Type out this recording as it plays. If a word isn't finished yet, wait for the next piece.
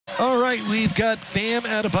right, we've got Bam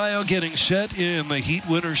Adebayo getting set in the Heat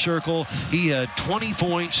winner circle. He had 20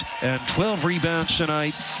 points and 12 rebounds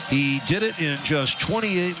tonight. He did it in just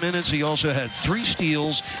 28 minutes. He also had 3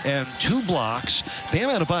 steals and 2 blocks. Bam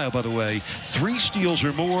Adebayo, by the way, 3 steals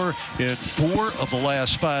or more in 4 of the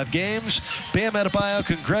last 5 games. Bam Adebayo,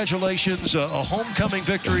 congratulations. A homecoming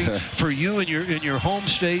victory for you in your home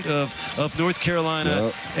state of North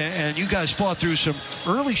Carolina. Yep. And you guys fought through some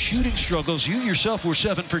early shooting struggles. You yourself were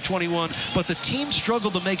 7 for 21, but the team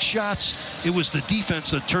struggled to make shots. It was the defense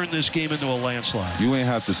that turned this game into a landslide. You ain't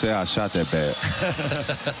have to say I shot that bad.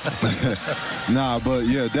 Nah, but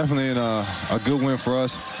yeah, definitely a good win for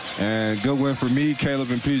us. And good win for me, Caleb,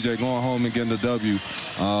 and PJ going home and getting the W.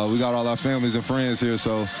 We got all our families and friends here,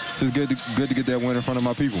 so just good to get that win in front of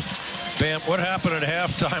my people. Bam, what happened at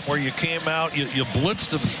halftime where you came out, you blitzed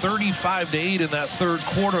them 35-8 in that third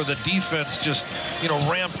quarter? The defense just,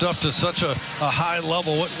 ramped up to such a high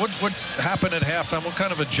level. What happened at halftime? What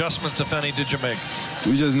kind of adjustments, if any, did you make?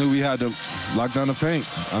 We just knew we had to lock down the paint.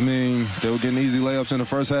 I mean, they were getting easy layups in the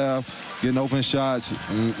first half, getting open shots.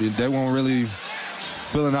 They weren't really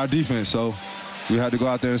feeling our defense, so we had to go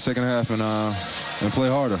out there in the second half and play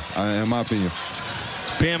harder, in my opinion.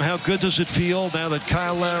 Bam, how good does it feel now that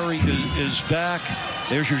Kyle Lowry is back?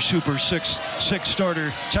 There's your Super Six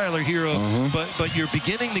starter, Tyler Hero. But you're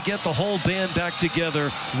beginning to get the whole band back together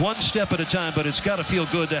one step at a time, but it's got to feel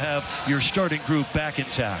good to have your starting group back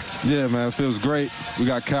intact. Yeah, man, it feels great. We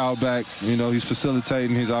got Kyle back. He's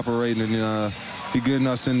facilitating, he's operating, and he's getting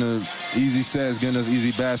us in the easy sets, getting us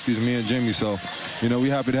easy baskets, me and Jimmy. So, we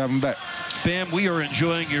happy to have him back. Bam, we are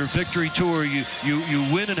enjoying your victory tour. You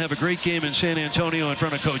win and have a great game in San Antonio in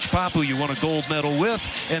front of Coach Pop, who you won a gold medal with,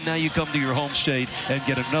 and now you come to your home state and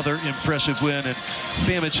get another impressive win. And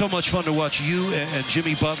Bam, it's so much fun to watch you and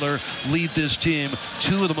Jimmy Butler lead this team,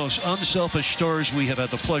 2 of the most unselfish stars we have had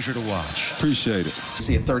the pleasure to watch. Appreciate it.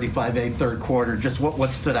 See a 35-8 third quarter. Just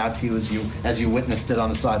what stood out to you as you witnessed it on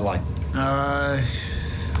the sideline?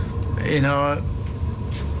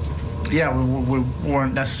 Yeah, we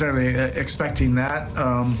weren't necessarily expecting that,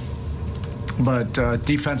 but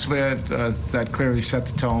defensively, that clearly set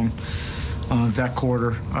the tone that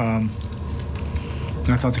quarter. I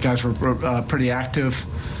thought the guys were pretty active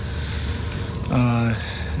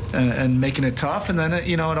and making it tough, and then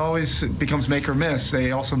it always becomes make or miss.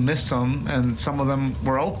 They also missed some, and some of them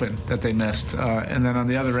were open that they missed, and then on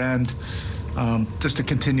the other end, just a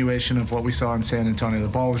continuation of what we saw in San Antonio. The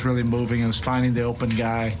ball was really moving. It was finding the open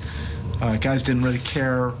guy. Guys didn't really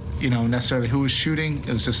care, necessarily who was shooting.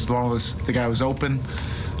 It was just as long as the guy was open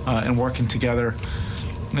and working together,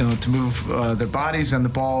 to move their bodies and the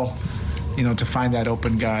ball, to find that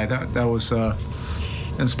open guy. That was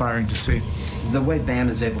inspiring to see. The way Bam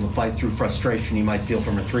is able to fight through frustration you might feel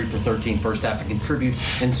from a 3 for 13 first half and contribute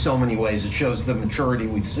in so many ways. It shows the maturity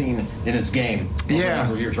we've seen in his game over a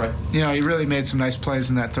number of years, right? He really made some nice plays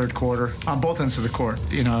in that third quarter on both ends of the court.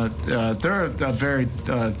 They're a very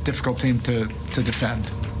difficult team to defend.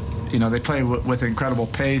 They play with incredible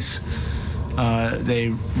pace.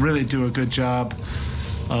 They really do a good job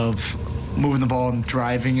of moving the ball and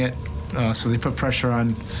driving it. So they put pressure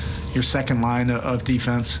on your second line of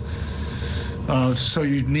defense. So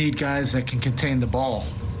you need guys that can contain the ball,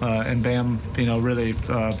 and Bam, really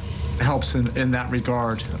helps in that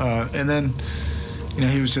regard. And then,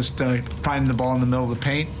 he was just finding the ball in the middle of the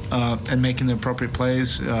paint and making the appropriate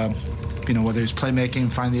plays. Whether he's playmaking,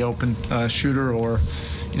 find the open shooter, or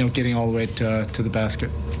getting all the way to the basket.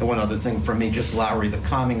 And one other thing from me, just Lowry, the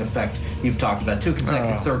calming effect you've talked about. 2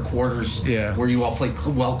 consecutive third quarters where you all played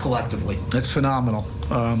well collectively. It's phenomenal.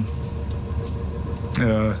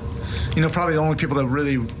 Probably the only people that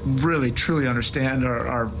really, truly understand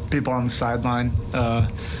are people on the sideline.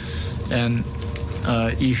 And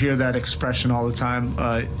you hear that expression all the time,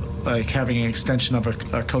 like having an extension of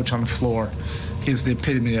a coach on the floor. He's the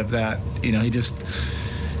epitome of that.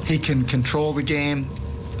 He can control the game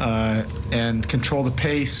and control the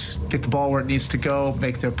pace, get the ball where it needs to go,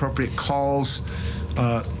 make the appropriate calls,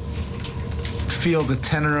 feel the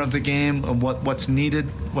tenor of the game and what's needed,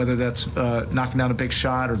 whether that's knocking down a big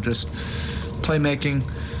shot or just playmaking,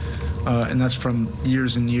 and that's from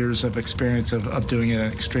years and years of experience of doing it at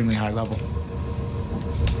an extremely high level.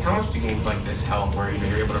 How much do games like this help where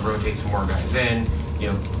you're able to rotate some more guys in,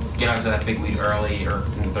 get out to that big lead early or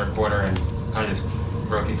in the third quarter and kind of just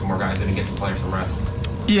rotate some more guys in and get some players some rest?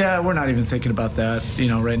 Yeah, we're not even thinking about that,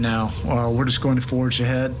 right now. We're just going to forge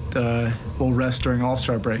ahead. We'll rest during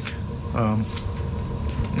All-Star break.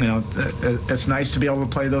 It's nice to be able to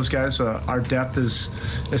play those guys. Our depth is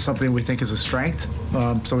something we think is a strength,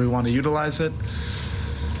 so we want to utilize it.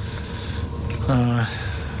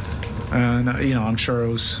 And I'm sure it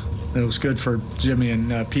was good for Jimmy and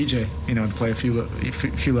PJ, to play a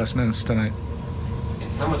few less minutes tonight.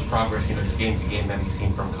 And how much progress, just game to game, have you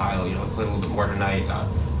seen from Kyle? He played a little bit more tonight.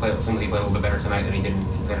 Played a little bit better tonight than he did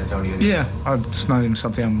in San Antonio. Yeah, it's not even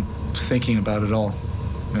something I'm thinking about at all.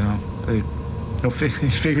 He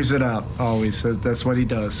figures it out always. That's what he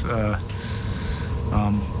does.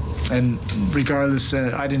 And regardless,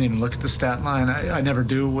 I didn't even look at the stat line. I never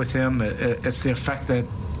do with him. It's the effect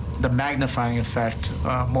the magnifying effect,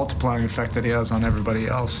 multiplying effect that he has on everybody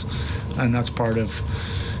else, and that's part of,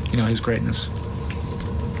 his greatness.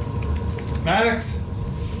 Maddox?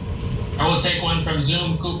 I will take one from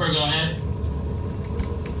Zoom. Cooper, go ahead.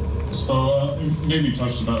 So maybe you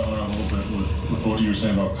touched about a little bit with what you were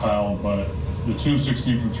saying about Kyle, but the 2 of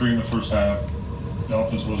 16 from 3 in the first half, the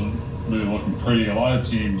offense wasn't really looking pretty. A lot of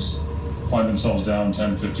teams find themselves down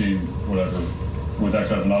 10, 15, whatever, with that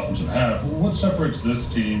kind of an offensive half. What separates this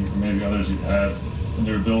team from maybe others you've had in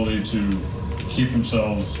their ability to keep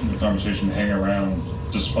themselves in the conversation, hang around,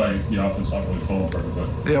 despite the offense not really flowing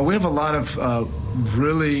perfectly? Yeah, we have a lot of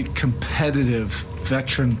really competitive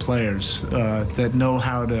veteran players that know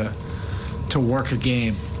how to work a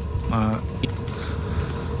game.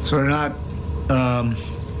 So they're not,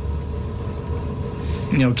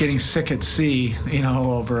 getting sick at sea,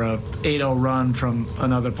 over a 8-0 run from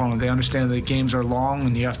another opponent. They understand that games are long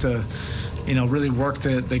and you have to, really work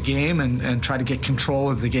the game and try to get control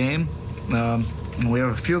of the game. And we have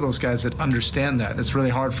a few of those guys that understand that. It's really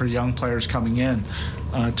hard for young players coming in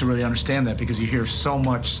to really understand that, because you hear so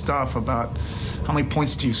much stuff about how many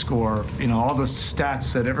points do you score, all the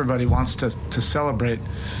stats that everybody wants to celebrate.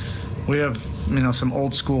 We have, some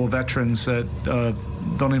old school veterans that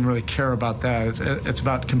don't even really care about that. It's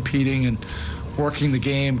about competing and working the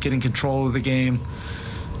game, getting control of the game,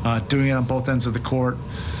 doing it on both ends of the court.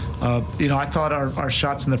 I thought our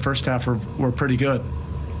shots in the first half were pretty good.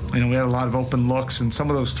 We had a lot of open looks, and some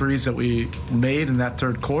of those threes that we made in that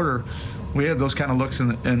third quarter, we had those kind of looks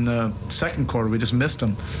in the second quarter. We just missed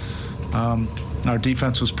them. Our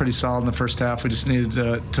defense was pretty solid in the first half. We just needed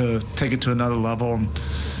to take it to another level. And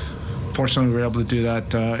fortunately, we were able to do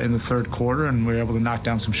that in the third quarter, and we were able to knock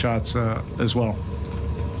down some shots as well.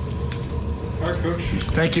 All right, Coach.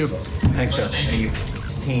 Thank you. Thanks, Jeff.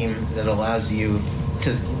 It's a team that allows you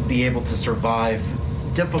to be able to survive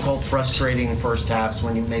difficult, frustrating first halves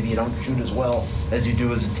when maybe you don't shoot as well as you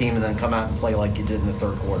do as a team, and then come out and play like you did in the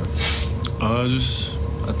third quarter?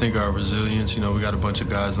 I think our resilience. We got a bunch of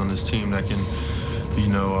guys on this team that can,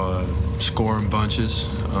 score in bunches.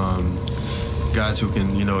 Guys who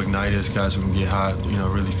can, ignite us, guys who can get hot,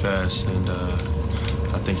 really fast. And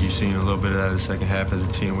I think you've seen a little bit of that in the second half as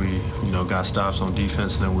a team. We, got stops on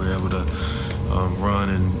defense, and then we were able to run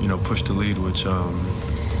and, push the lead, which,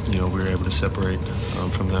 we were able to separate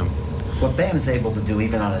from them. What Bam's able to do,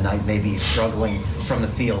 even on a night maybe struggling from the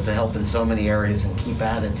field, to help in so many areas and keep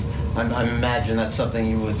at it, I imagine that's something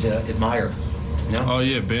you would admire. No? Oh,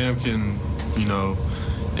 yeah, Bam can,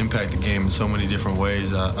 impact the game in so many different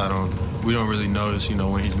ways. We don't really notice,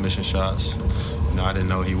 when he's missing shots. I didn't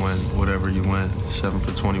know he went whatever he went, 7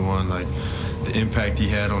 for 21. Like, the impact he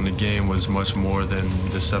had on the game was much more than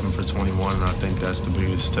the 7 for 21, and I think that's the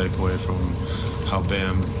biggest takeaway from how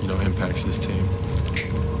Bam, impacts his team.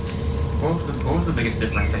 What was the biggest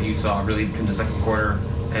difference that you saw really between the second quarter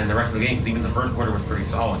and the rest of the game? Because even the first quarter was pretty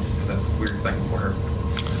solid, just because that's a weird second quarter.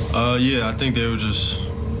 Yeah, I think they were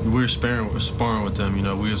we were sparring with them.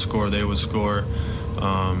 We would score, they would score.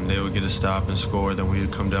 They would get a stop and score, then we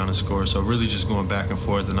would come down and score. So really just going back and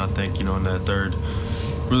forth, and I think, in that third,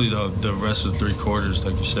 really the rest of the three quarters,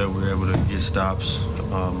 like you said, we were able to get stops,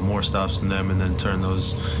 more stops than them, and then turn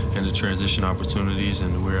those into transition opportunities,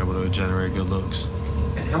 and we were able to generate good looks.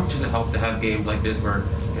 And how much does it help to have games like this where,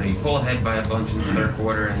 you pull ahead by a bunch in the third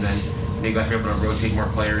quarter, and then you guys are able to rotate more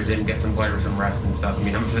players in, get some players some rest and stuff?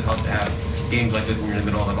 How much does it help to have games like this when you're in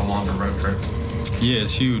the middle of a longer road trip? Yeah,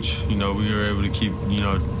 it's huge. We were able to keep,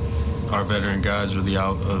 our veteran guys really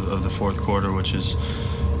out of the fourth quarter, which is,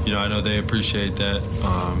 I know they appreciate that,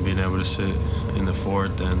 being able to sit in the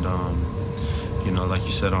fourth. And, like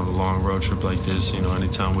you said, on a long road trip like this,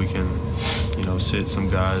 anytime we can, sit some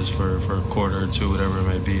guys for a quarter or two, whatever it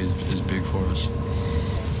may be, is big for us.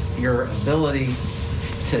 Your ability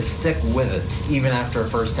to stick with it, even after a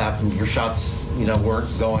first half and your shots,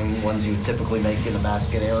 weren't going ones you typically make in the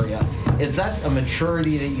basket area. Is that a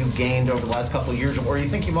maturity that you've gained over the last couple of years, or you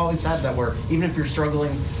think you've always had that, where even if you're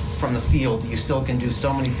struggling from the field, you still can do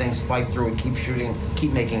so many things, fight through and keep shooting,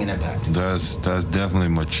 keep making an impact? That's definitely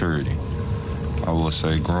maturity. I would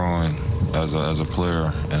say growing as a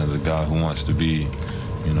player and as a guy who wants to be,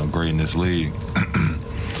 great in this league.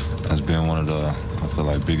 That's of the, I feel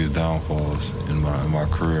like, biggest downfalls in my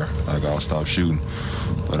career. Like, I'll stop shooting.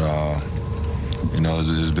 But, you know,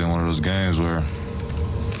 it's been one of those games where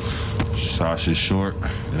shots is short.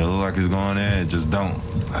 It look like it's going in, it just don't.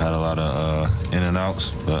 I had a lot of in and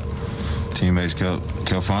outs, but teammates kept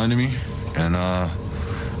finding me, and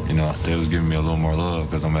you know, they was giving me a little more love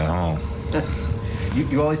because I'm at home.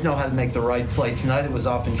 You always know how to make the right play. Tonight it was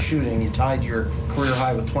often shooting. You tied your career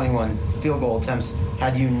high with 21 field goal attempts.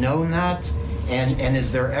 Had you known that? And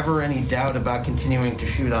is there ever any doubt about continuing to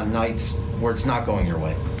shoot on nights where it's not going your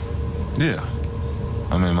way? Yeah.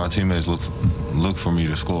 I mean, my teammates look for me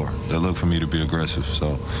to score. They look for me to be aggressive.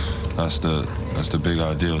 So that's the big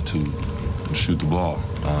ideal, to shoot the ball.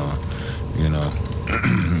 You know,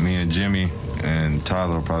 me and Jimmy and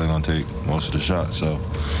Tyler are probably gonna take most of the shots. So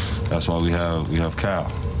that's why we have Cal.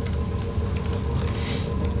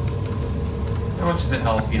 How much does it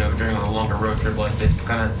help, you know, during a longer road trip like this, to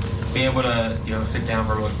kind of be able to, you know, sit down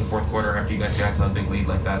for most of the fourth quarter after you guys got to a big lead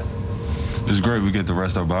like that? It's great. We get to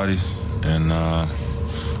rest our bodies. And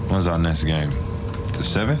when's our next game? The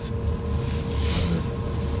 7th?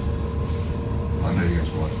 Monday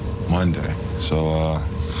against what? Monday. So,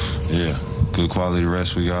 yeah, good quality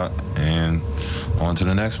rest we got, and on to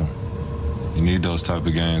the next one. You need those type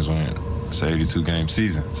of games when it's an 82-game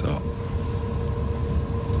season. So,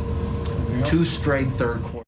 2 straight third quarters.